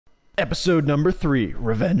episode number 3,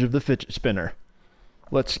 Revenge of the Fidget Spinner.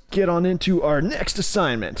 Let's get on into our next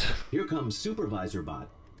assignment. Here comes Supervisor Bot.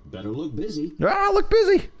 Better look busy. Ah, look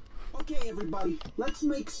busy! Okay, everybody, let's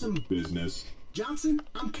make some Business. Johnson,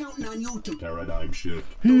 I'm counting on you to Paradigm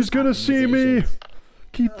shift. He's gonna see me!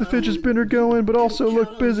 Keep the fidget spinner going, but also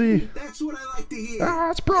look busy. That's what I like to hear. Ah,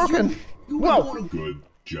 it's broken! You Whoa! Good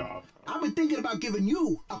job. I've been thinking about giving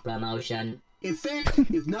you a promotion. In fact,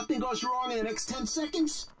 if nothing goes wrong in the next 10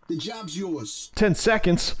 seconds, the job's yours. 10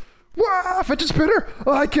 seconds? Wah! Fidget spinner!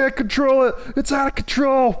 Oh, I can't control it! It's out of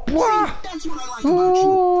control! Wah! See, that's what I like about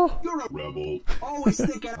you. You're a Rebel. always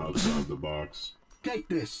thinking Outside the box. Take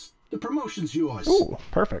this. The promotion's yours. Ooh,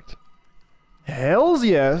 perfect. Hells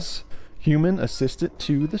yes! Human assistant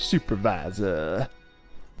to the supervisor.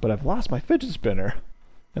 But I've lost my fidget spinner,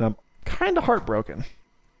 and I'm kinda heartbroken.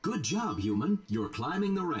 Good job, human. You're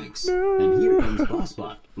climbing the ranks. And here comes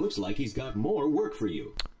BossBot. Looks like he's got more work for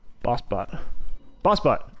you. BossBot.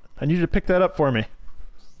 BossBot, I need you to pick that up for me.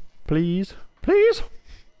 Please? Please?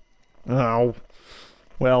 Oh.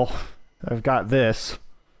 Well, I've got this.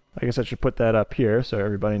 I guess I should put that up here so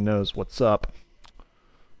everybody knows what's up.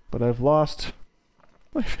 But I've lost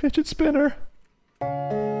my fidget spinner.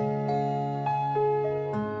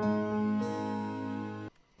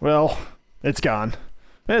 Well, it's gone.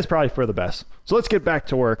 And it's probably for the best. So let's get back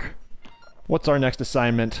to work. What's our next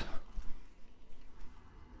assignment?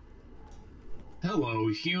 Hello,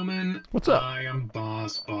 human. What's up? I am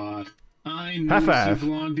BossBot. I High noticed five. you've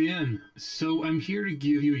logged in, so I'm here to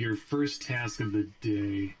give you your first task of the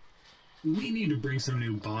day. We need to bring some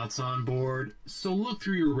new bots on board, so look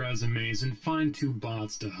through your resumes and find 2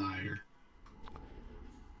 bots to hire.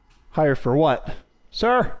 Hire for what?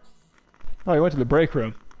 Sir? Oh, you went to the break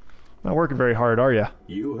room. Not working very hard, are you?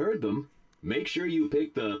 You heard them. Make sure you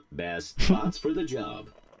pick the best bots for the job.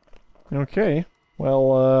 Okay.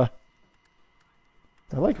 Well,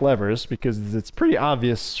 I like levers because it's pretty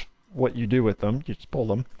obvious what you do with them. You just pull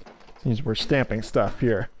them. Seems we're stamping stuff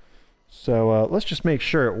here. So, let's just make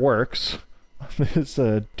sure it works. This,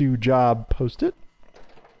 do job post-it.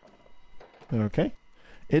 Okay.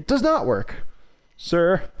 It does not work.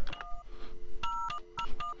 Sir.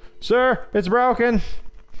 Sir, it's broken.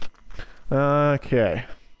 Okay.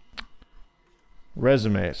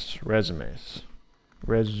 Resumes. Let's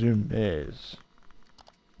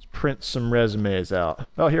print some resumes out.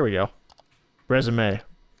 Oh, here we go. Resume.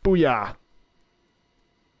 Booyah.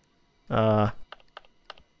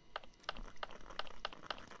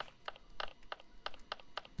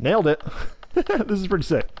 Nailed it. This is pretty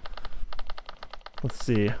sick. Let's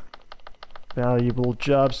see. Valuable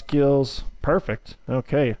job skills. Perfect.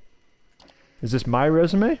 Okay. Is this my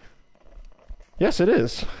resume? Yes, it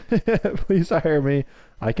is. Please hire me.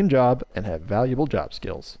 I can job and have valuable job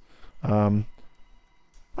skills. I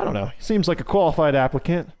don't know. He seems like a qualified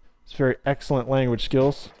applicant. He's very excellent language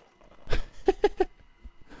skills.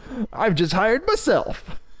 I've just hired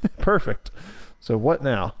myself. Perfect. So what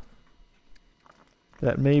now?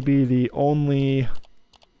 That may be the only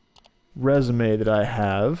resume that I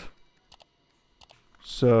have.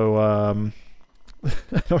 So,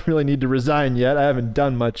 I don't really need to resign yet. I haven't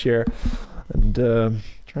done much here. And,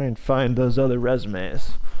 try and find those other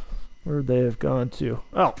resumes. Where'd they have gone to?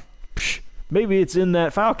 Oh, psh, maybe it's in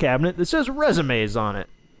that file cabinet that says resumes on it.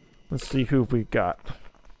 Let's see who we've got.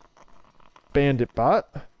 BanditBot.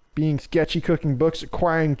 Being sketchy, cooking books,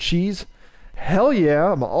 acquiring cheese. Hell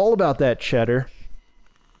yeah, I'm all about that cheddar.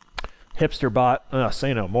 HipsterBot.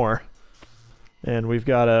 Say no more. And we've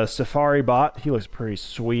got a SafariBot. He looks pretty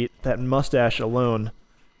sweet. That mustache alone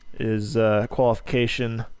is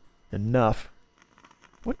qualification enough.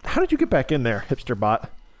 What? How did you get back in there, HipsterBot?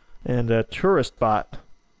 And a TouristBot,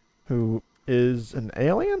 who is an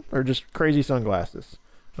alien or just crazy sunglasses.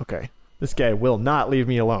 Okay, this guy will not leave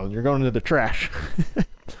me alone. You're going into the trash.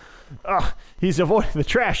 Ah, he's avoiding the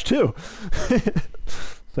trash too.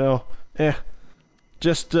 So,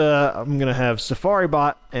 just I'm gonna have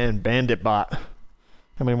SafariBot and BanditBot.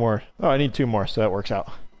 How many more? Oh, I need 2 more, so that works out.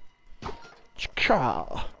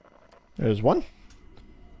 Cha. There's 1.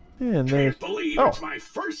 And there's... Can't believe oh. it's my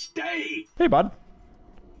first day. Hey, bud.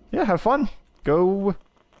 Yeah, have fun. Go...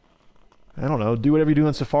 I don't know, do whatever you do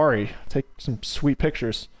in Safari. Take some sweet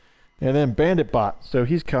pictures. And then BanditBot. So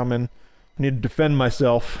he's coming. I need to defend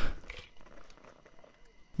myself.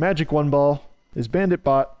 Magic 1 ball. Is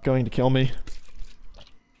BanditBot going to kill me?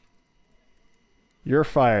 You're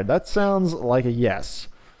fired. That sounds like a yes.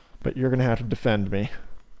 But you're going to have to defend me.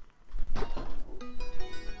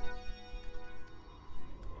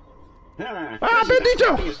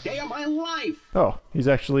 Bandito! Day of my life. Oh, he's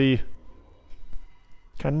actually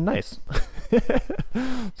kind of nice.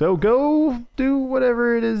 So go do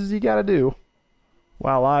whatever it is you gotta do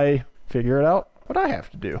while I figure it out what I have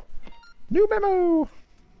to do. New memo!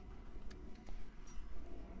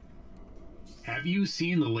 Have you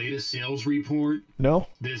seen the latest sales report? No?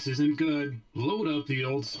 This isn't good. Load up the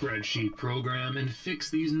old spreadsheet program and fix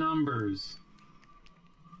these numbers.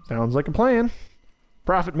 Sounds like a plan.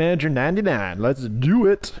 Profit Manager 99. Let's do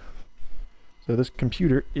it. So this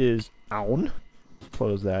computer is on.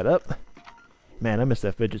 Close that up. Man, I miss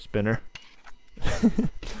that fidget spinner.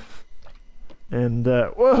 And,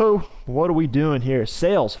 whoa! What are we doing here?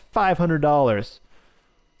 Sales, $500.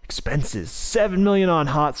 Expenses, $7 million on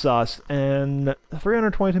hot sauce, and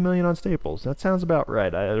 $322 million on staples. That sounds about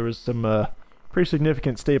right. There was some pretty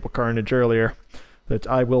significant staple carnage earlier that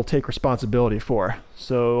I will take responsibility for.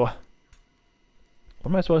 So,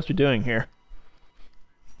 what am I supposed to be doing here?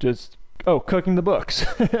 Just, oh, cooking the books.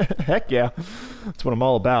 Heck yeah. That's what I'm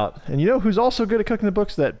all about. And you know who's also good at cooking the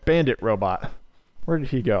books? That bandit robot. Where did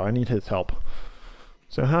he go? I need his help.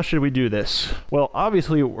 So how should we do this? Well,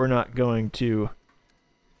 obviously we're not going to,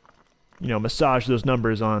 you know, massage those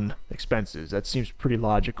numbers on expenses. That seems pretty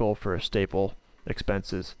logical for staple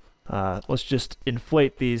expenses. Let's just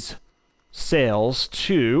inflate these sales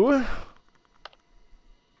to...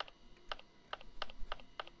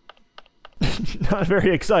 not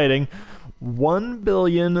very exciting.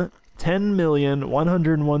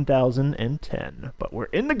 1,010,101,010. But we're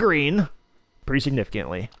in the green pretty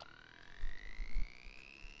significantly.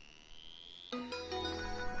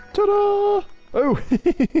 Ta-da! Oh!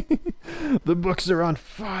 The books are on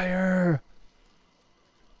fire!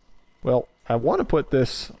 Well, I want to put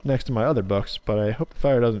this next to my other books, but I hope the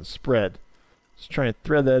fire doesn't spread. Just try and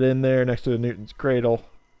thread that in there next to the Newton's Cradle.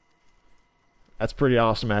 That's pretty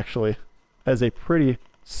awesome, actually. That is a pretty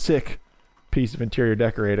sick piece of interior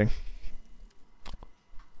decorating.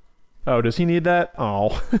 Oh, does he need that?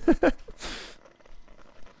 Oh.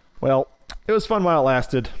 Well, it was fun while it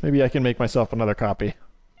lasted. Maybe I can make myself another copy.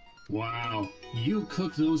 Wow, you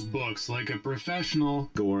cook those books like a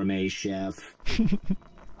professional. Gourmet chef.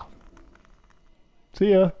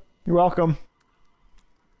 See ya. You're welcome.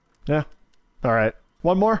 Yeah. Alright.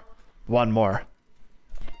 One more? One more.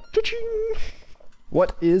 Cha-ching!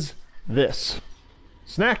 What is this?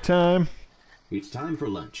 Snack time! It's time for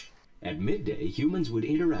lunch. At midday, humans would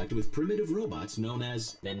interact with primitive robots known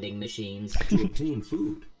as Vending machines. to obtain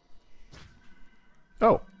food.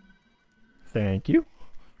 Oh. Thank you.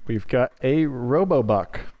 We've got a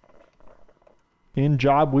Robobuck. In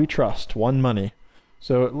job we trust. 1 money.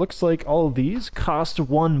 So it looks like all of these cost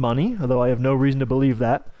 1 money, although I have no reason to believe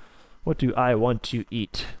that. What do I want to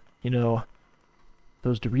eat? You know,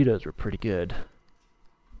 those Doritos were pretty good.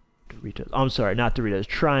 Doritos. I'm sorry, not Doritos.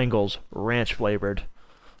 Triangles, ranch flavored.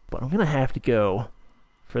 But I'm gonna have to go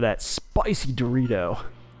for that spicy Dorito.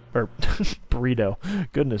 Or burrito.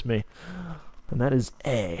 Goodness me. And that is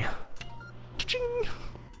A. Cha-ching!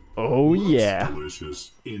 Oh Looks yeah.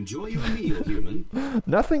 delicious. Enjoy your meal, human.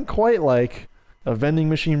 Nothing quite like a vending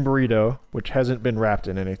machine burrito, which hasn't been wrapped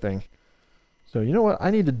in anything. So you know what?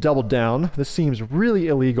 I need to double down. This seems really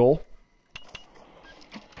illegal.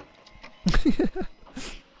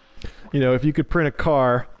 You know, if you could print a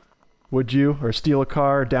car, would you? Or steal a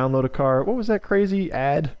car, download a car. What was that crazy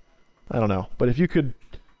ad? I don't know. But if you could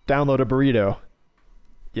download a burrito,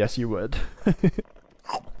 yes you would.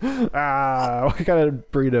 Ah, what kind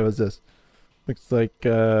of burrito is this? Looks like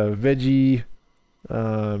veggie,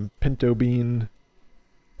 pinto bean.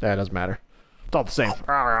 That doesn't matter. It's all the same.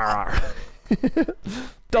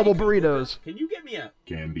 Double burritos. Can you get me a...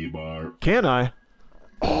 Candy bar. Can I?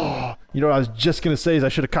 Oh, you know what I was just going to say is I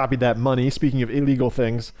should have copied that money, speaking of illegal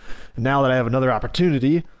things. And now that I have another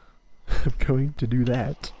opportunity, I'm going to do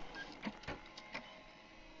that.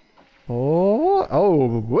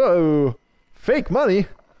 Oh, whoa. Fake money?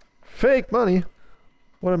 Fake money?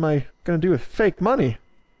 What am I going to do with fake money?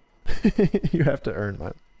 You have to earn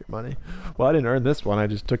your money. Well, I didn't earn this one, I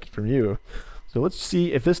just took it from you. So let's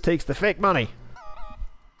see if this takes the fake money.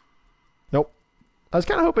 Nope. I was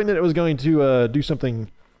kind of hoping that it was going to do something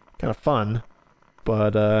kind of fun,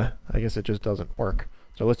 but I guess it just doesn't work.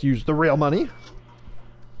 So let's use the real money.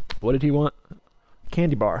 What did he want?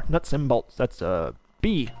 Candy bar. Nuts and bolts. That's a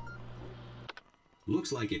B.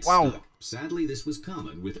 Looks like it's Wow. stuck. Sadly, this was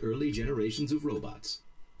common with early generations of robots.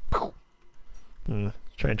 Try and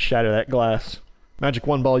shatter that glass. Magic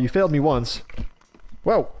 1 ball, you failed me once.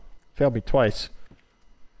 Whoa! Failed me twice.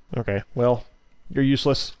 Okay, well, you're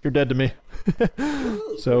useless. You're dead to me.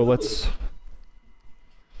 So let's...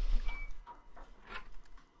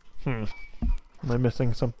 Am I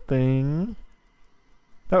missing something?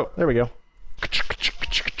 Oh, there we go.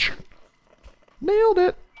 Nailed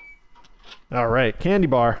it. All right, candy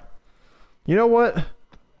bar. You know what?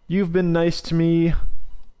 You've been nice to me,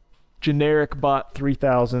 generic bot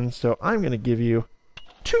 3000, so I'm going to give you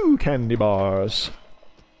 2 candy bars.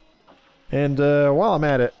 And while I'm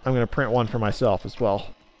at it, I'm going to print one for myself as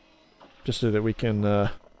well, just so that we can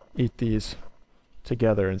eat these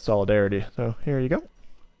together in solidarity. So here you go.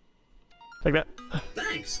 Take that.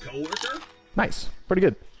 Thanks, coworker. Nice. Pretty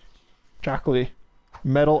good. Chocolatey.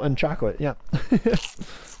 Metal and chocolate, yeah.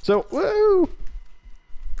 So, woo!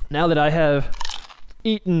 Now that I have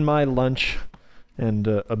eaten my lunch and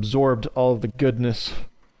absorbed all of the goodness,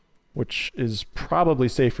 which is probably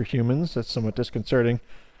safe for humans, that's somewhat disconcerting,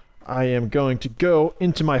 I am going to go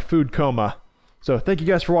into my food coma. So thank you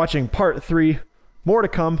guys for watching part 3. More to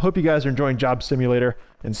come. Hope you guys are enjoying Job Simulator,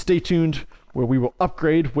 and stay tuned where we will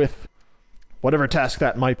upgrade with whatever task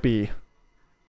that might be.